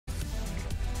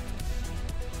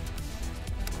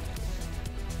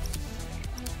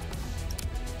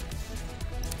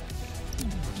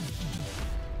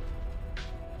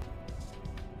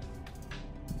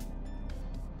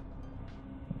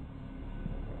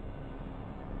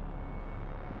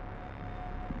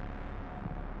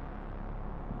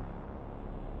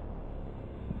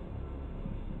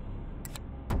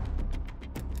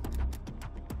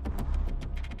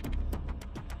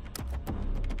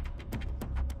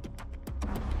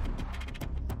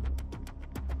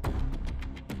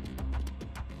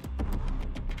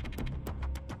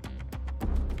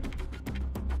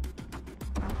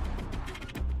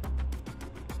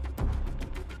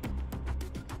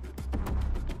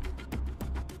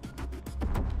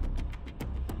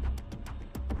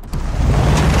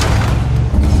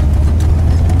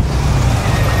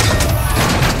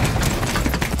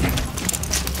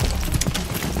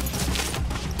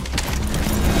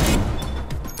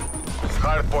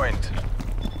hard point.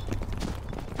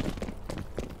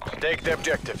 Take the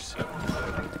objectives.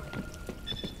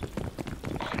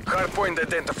 Hard point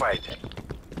identified.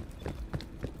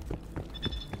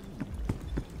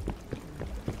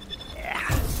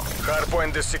 Hard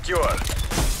point is secure.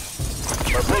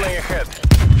 We're pulling ahead.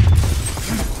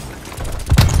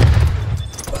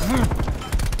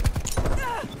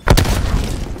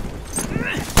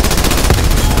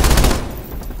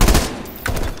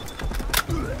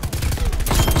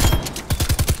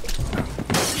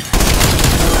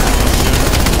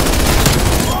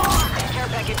 Care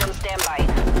package on standby.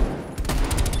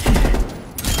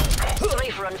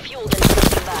 Safe run fueled and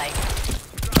standing by.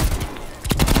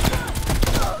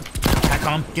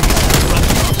 TACOM, give me some.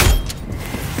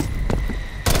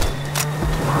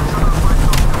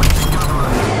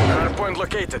 Hardpoint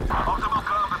located. Optimal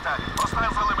ground attack.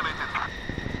 Hostiles eliminated.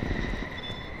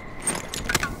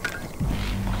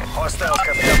 Hostiles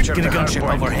have captured Get a the gunship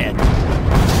hardpoint. overhead.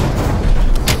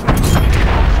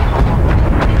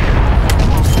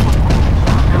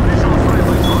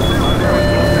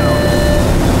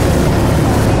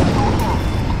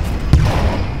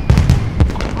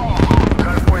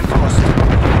 Hardpoint lost.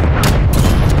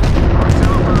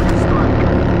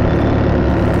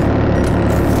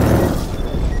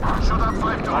 Shootout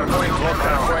 5 to Hardpoint locked.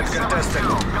 Hardpoint contested.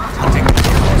 I'll take it.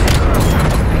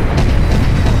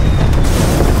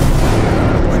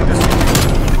 Hardpoint is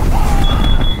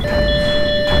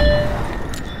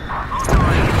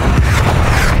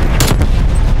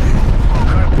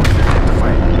hardpoint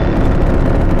identified.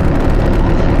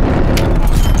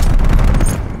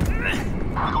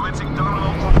 commencing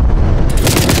terminal.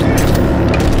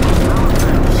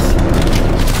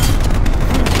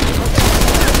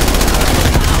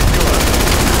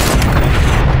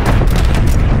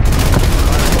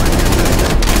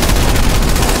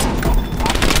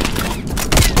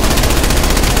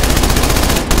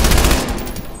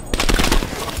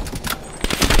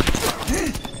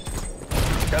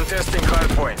 Contesting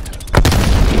hardpoint.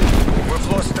 We've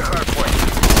lost the hardpoint.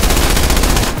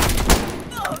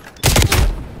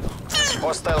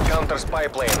 Hostile counter spy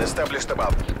plane established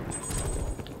above.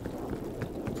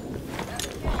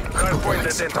 Hardpoint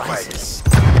identified.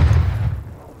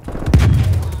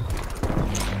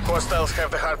 Hostiles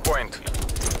have the hardpoint.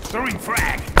 Throwing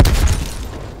frag.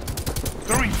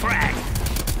 Throwing frag.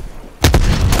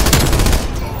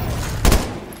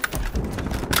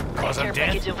 Cause I'm Care dead.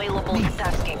 package available for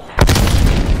tasking.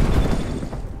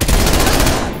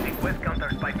 Request counter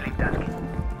spy plane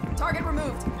tasking. Target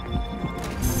removed.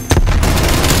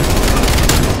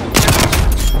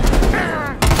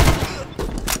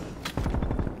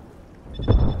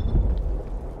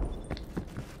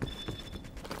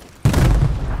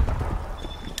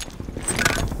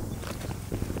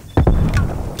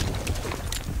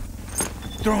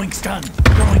 Throwing stun.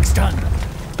 Throwing stun.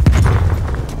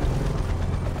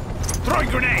 Throwing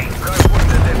grenade. Hardpoint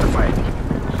identified.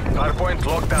 Hardpoint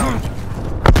locked down.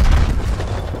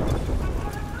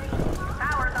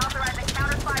 Powers authorizing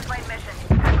counter spy plane mission.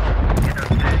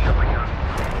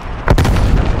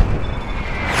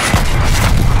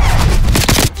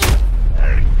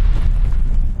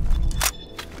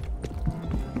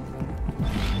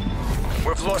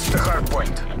 We've lost the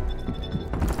hardpoint.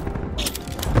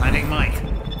 Finding Mike.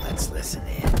 Let's listen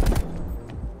in.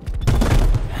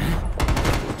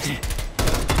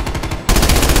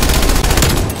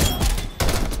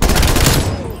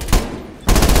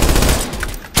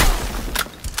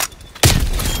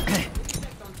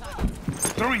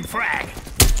 Throwing frag.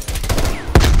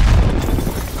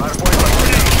 Hardpoint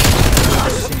located.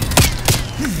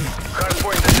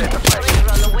 Hardpoint identified. Safe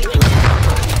run awaiting.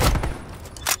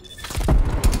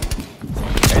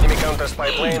 Enemy counter spy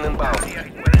plane inbound.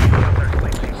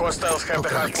 Hostiles have the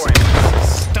hardpoint.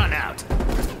 Stun out.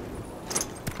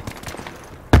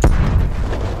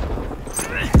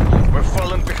 We've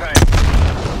fallen behind.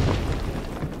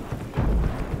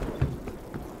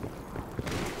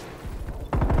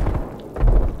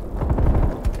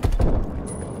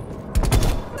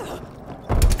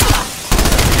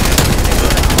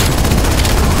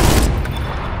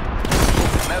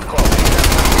 Net call.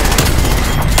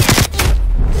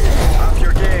 Up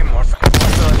your game or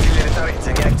hostile artillery turrets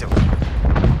inactive.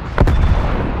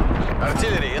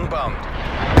 Artillery inbound.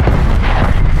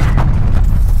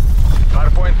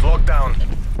 Hardpoint locked down.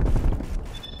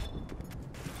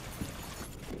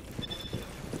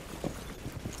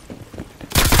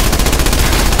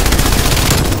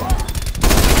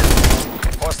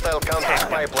 Hostile counter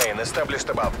spy plane established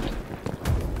above.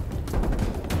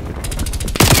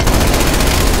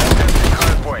 Contesting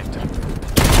hardpoint.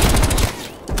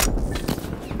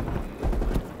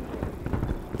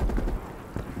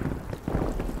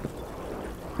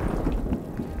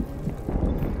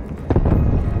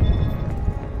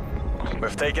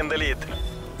 We've taken the lead.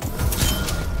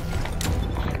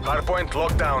 Hardpoint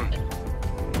locked down.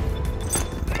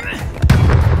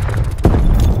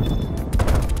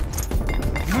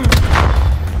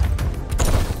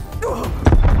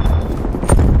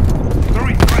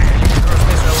 Throwing grenade. Cross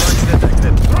missile launch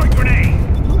detected. Throwing grenade.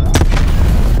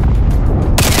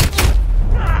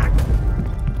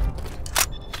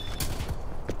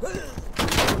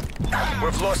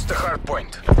 We've lost the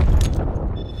hardpoint.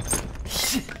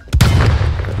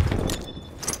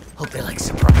 Hope they like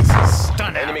surprises.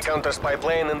 Stun Enemy out. counter spy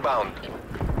plane inbound.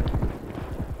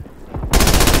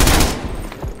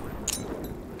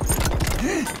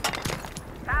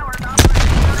 Towers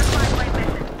authorizing counter spy plane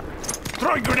mission.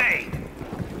 Throwing grenade.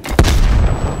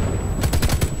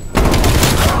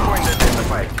 Hardpoint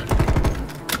identified.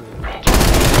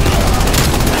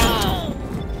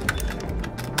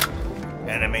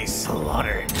 Enemy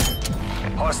slaughtered.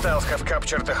 Hostiles have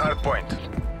captured the hardpoint.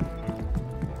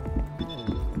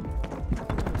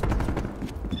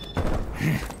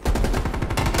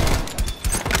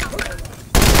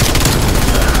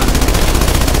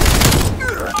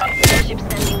 Ship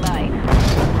standing by.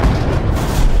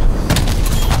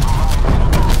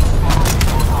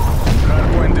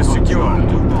 Hardpoint is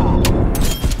secured.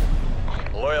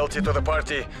 Loyalty to the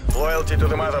party, loyalty to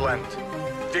the motherland.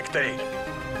 Victory.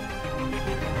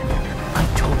 I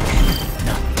told you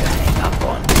not to hang up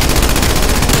on me.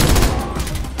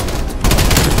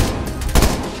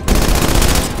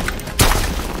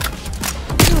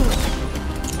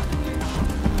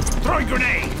 Throwing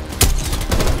grenade.